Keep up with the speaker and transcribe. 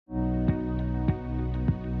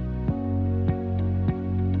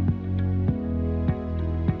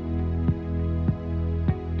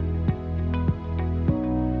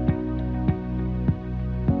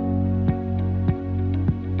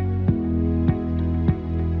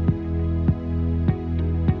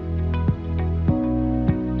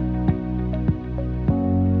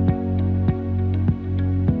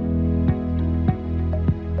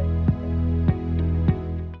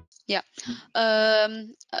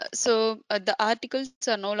The articles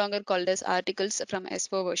are no longer called as articles from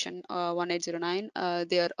S4 version 1809.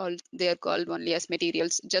 They are called only as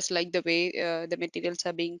materials, just like the way the materials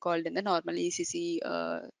are being called in the normal ECC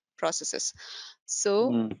processes.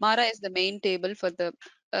 So Mara is the main table for the.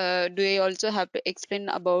 Do I also have to explain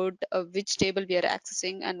about which table we are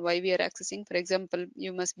accessing and why we are accessing? For example,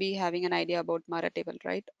 you must be having an idea about Mara table,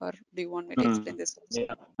 right? Or do you want me to explain this also?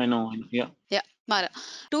 Yeah, I know. Yeah. Yeah, Mara.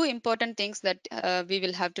 Two important things that we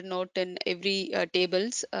will have to note in every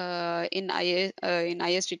tables in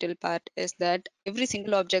IS retail part is that every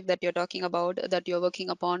single object that you're talking about that you're working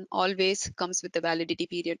upon always comes with a validity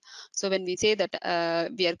period. So when we say that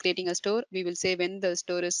we are creating a store, we will say when the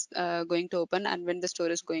store is going to open and when the store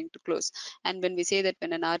is going to close. And when we say that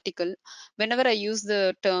when an article, whenever I use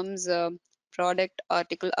the terms product,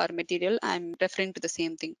 article, or material, I'm referring to the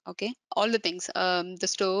same thing. Okay, all the things, the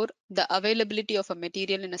store, the availability of a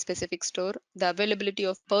material in a specific store, the availability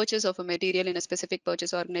of purchase of a material in a specific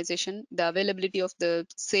purchase organization, the availability of the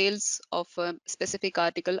sales of a specific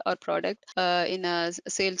article or product in a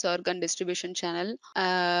sales organ distribution channel,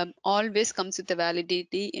 always comes with the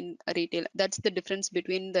validity in retail. That's the difference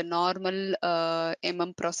between the normal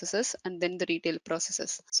processes and then the retail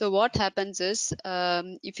processes. So what happens is,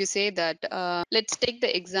 if you say that, let's take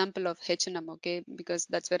the example of H&M, okay, because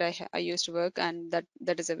that's where I used to work, and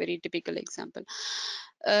that is a very typical example.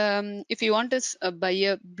 If you want to buy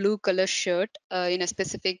a blue color shirt in a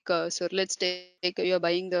specific so let's take you're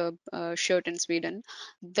buying the shirt in Sweden.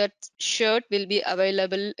 That shirt will be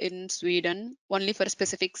available in Sweden only for a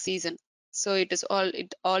specific season. So it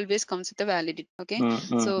always comes with a validity. Okay,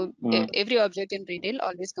 so every object in retail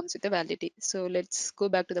always comes with a validity. So let's go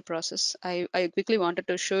back to the process. I quickly wanted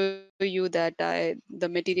to show you that the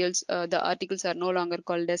materials, the articles are no longer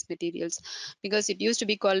called as materials, because it used to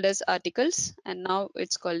be called as articles and now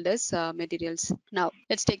it's called as materials. Now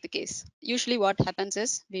let's take the case. Usually what happens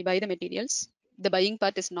is we buy the materials. The buying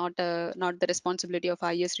part is not the responsibility of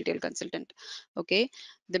IS retail consultant. Okay,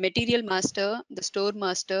 the material master, the store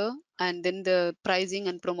master, and then the pricing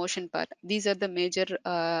and promotion part. These are the major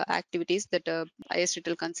activities that IS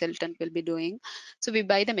retail consultant will be doing. So we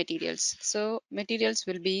buy the materials. So materials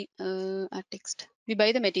will be a text. We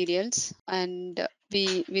buy the materials and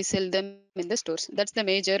we sell them in the stores. That's the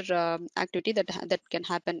major activity that can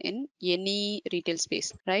happen in any retail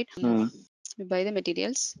space, right? We buy the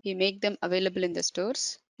materials, we make them available in the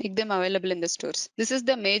stores, this is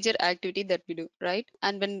the major activity that we do, right?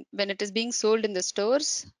 And when it is being sold in the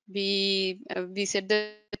stores, we set the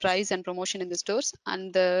price and promotion in the stores,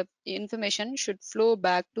 and the information should flow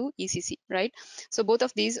back to ECC, right? So both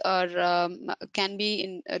of these are can be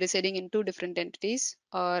in residing in two different entities,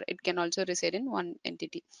 or it can also reside in one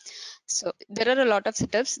entity. So there are a lot of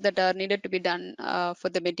setups that are needed to be done for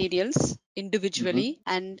the materials individually,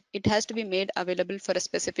 and it has to be made available for a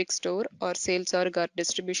specific store or sales org or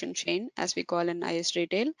distribution chain, as we call in IS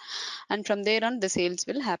retail. And from there on, the sales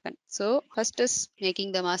will happen. So first is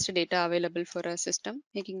making the master data available for a system,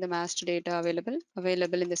 making the master data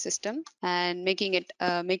available in the system, and making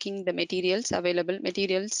the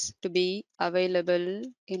materials to be available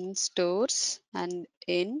in stores and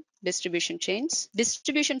in distribution chains.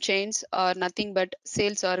 Distribution chains are nothing but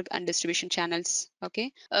sales org and distribution channels.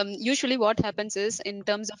 Okay. Usually what happens is, in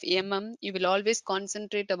terms of EMM, you will always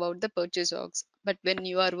concentrate about the purchase orgs. But when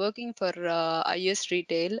you are working for IS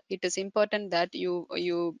retail, it is important that you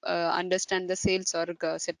understand the sales org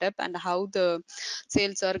setup and how the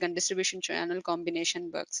sales org and distribution channel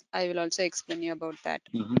combination works. I will also explain you about that.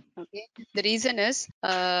 Okay. The reason is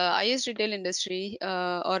IS retail industry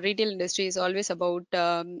or retail industry is always about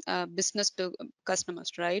business to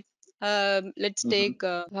customers, right? Let's take,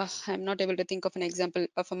 I'm not able to think of an example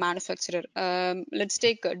of a manufacturer. Let's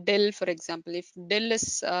take Dell, for example. If Dell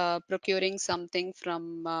is procuring something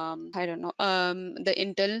from, I don't know, the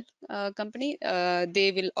Intel company,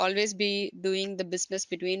 they will always be doing the business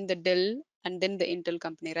between the Dell and then the Intel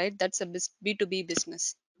company, right? That's a B2B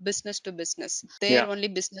business to business. There only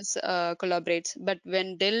business collaborates. But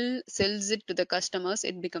when Dell sells it to the customers,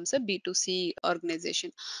 it becomes a B2C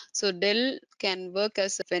organization. So Dell can work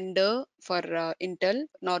as a vendor for Intel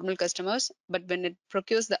normal customers, but when it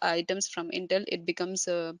procures the items from Intel, it becomes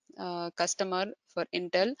a customer for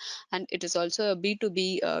Intel, and it is also a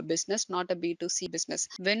B2B business, not a B2C business.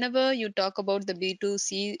 Whenever you talk about the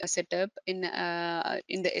B2C setup in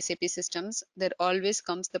the SAP systems, there always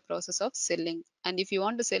comes the process of selling. And if you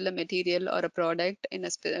want to sell a material or a product in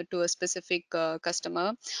to a specific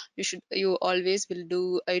customer, you always will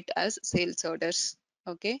do it as sales orders.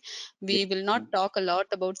 Okay, we Yeah. will not talk a lot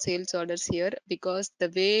about sales orders here because the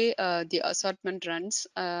way the assortment runs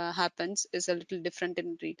happens is a little different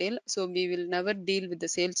in retail. So we will never deal with the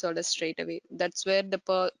sales orders straight away. That's where the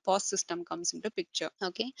POS system comes into picture.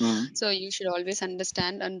 Okay, Mm. so you should always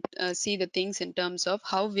understand and see the things in terms of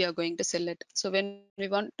how we are going to sell it. So when we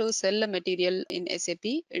want to sell a material in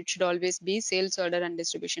SAP, it should always be sales order and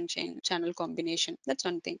distribution channel combination. That's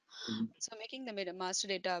one thing. Mm. So making the master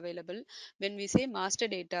data available. When we say master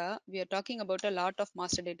data, we are talking about a lot of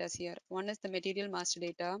master data here. One is the material master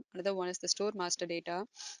data, another one is the store master data,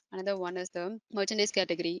 another one is the merchandise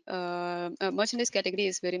category. Merchandise category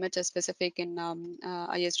is very much specific in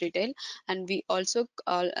IS retail, and we also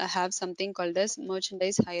have something called as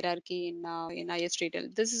merchandise hierarchy in IS retail.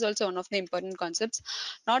 This is also one of the important concepts.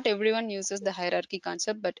 Not everyone uses the hierarchy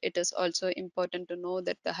concept, but it is also important to know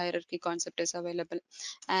that the hierarchy concept is available.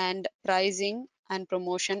 And pricing and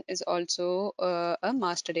promotion is also a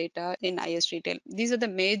master data in IS retail. These are the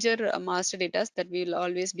major master data that we will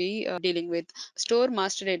always be dealing with. Store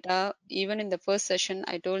master data, even in the first session,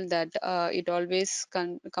 I told that it always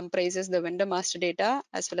comprises the vendor master data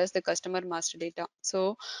as well as the customer master data.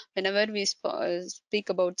 So whenever we speak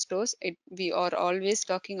about stores, we are always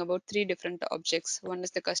talking about three different objects. One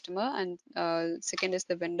is the customer, and second is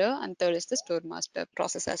the vendor, and third is the store master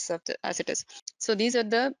process as it is. So these are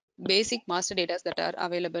the basic master data that are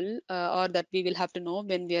available or that we will have to know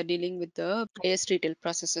when we are dealing with the IS retail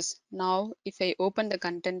processes. Now, if I open the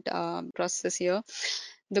content process here,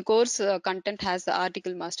 the course content has the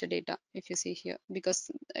article master data, if you see here, because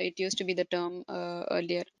it used to be the term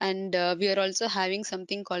earlier. And we are also having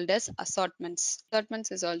something called as assortments. Assortments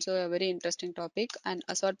is also a very interesting topic, and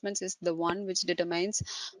assortments is the one which determines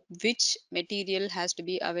which material has to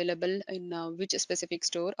be available in which specific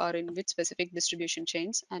store or in which specific distribution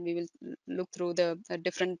chains. And we will look through the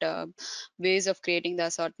different ways of creating the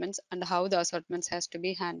assortments and how the assortments has to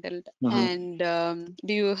be handled. Mm-hmm. And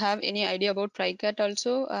do you have any idea about PryCat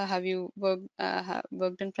also? Have you worked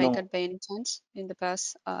in No. PryCat by any chance in the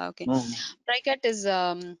past? Okay. No.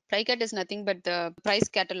 PryCat is nothing but the price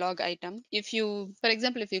catalog item. If you, for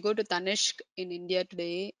example, if you go to Tanishq in India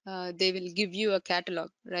today, they will give you a catalog,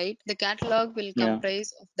 right? The catalog will Yeah.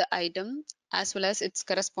 comprise of the item as well as its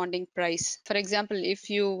corresponding price. For example, if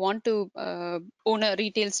you want to own a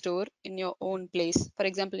retail store in your own place, for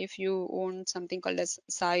example, if you own something called as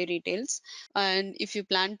Sai Retails, and if you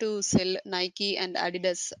plan to sell Nike and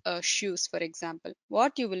Adidas shoes, for example,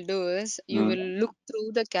 what you will do is you will Mm. look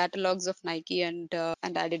through the catalogs of Nike and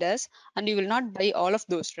Adidas, and you will not buy all of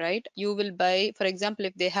those, right? You will buy, for example,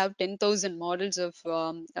 if they have 10,000 models of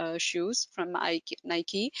shoes from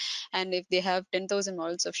Nike, and if they have 10,000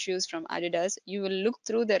 models of shoes from Adidas, you will look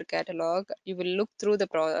through their catalog, you will look through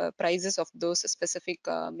the prices of those specific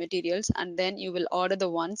materials, and then you will order the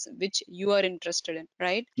ones which you are interested in,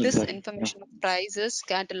 right? This Exactly. Yeah. information of prices,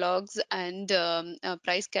 catalogs, and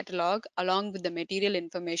price catalog along with the material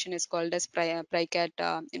information is called as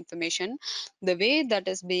PryCat information. The way that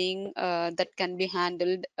is being that can be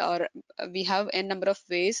handled, or we have a number of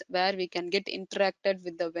ways where we can get interacted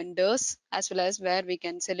with the vendors as well as where we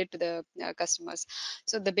can sell it to the customers.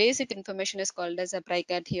 So the basic information is called as a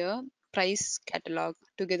PryCat here. Price catalog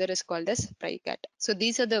together is called as PryCat. So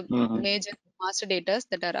these are the Mm-hmm. major master data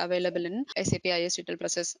that are available in SAP IS retail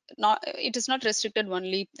process. Not, it is not restricted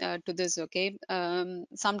only to this. Okay,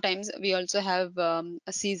 sometimes we also have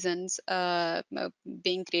seasons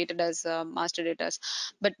being created as master data,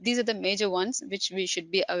 but these are the major ones which we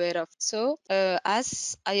should be aware of. So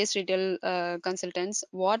as IS retail consultants,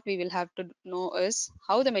 what we will have to know is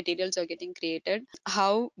how the materials are getting created,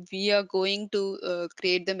 how we are going to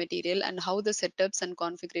create the material, and how the setups and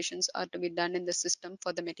configurations are to be done in the system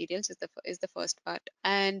for the materials is the first part.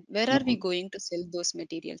 And where are we Mm-hmm. going to sell those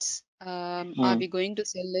materials? Are Mm. we going to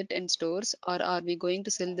sell it in stores, or are we going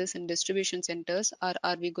to sell this in distribution centers, or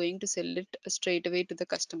are we going to sell it straight away to the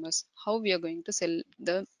customers? How we are going to sell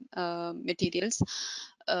the materials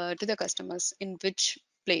to the customers, in which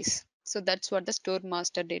place? So that's what the store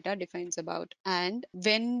master data defines about. And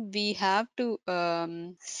when we have to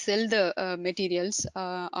sell the materials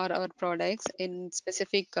or our products in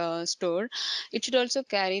specific store, it should also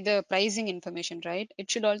carry the pricing information, right? It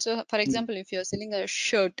should also, for Mm. example, if you're selling a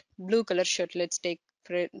shirt, blue color shirt, let's take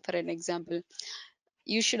for an example,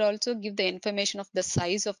 you should also give the information of the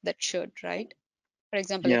size of that shirt, right? For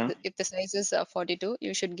example, Yeah. if the size is 42,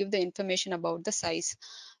 you should give the information about the size.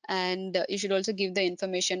 And you should also give the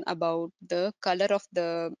information about the color of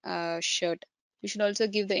the shirt. You should also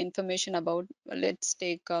give the information about, let's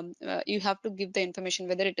take, you have to give the information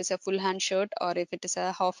whether it is a full hand shirt or if it is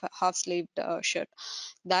a half sleeved shirt.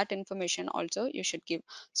 That information also you should give.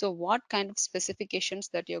 So what kind of specifications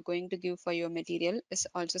that you're going to give for your material is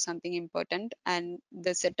also something important, and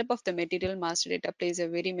the setup of the material master data plays a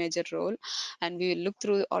very major role, and we will look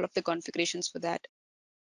through all of the configurations for that.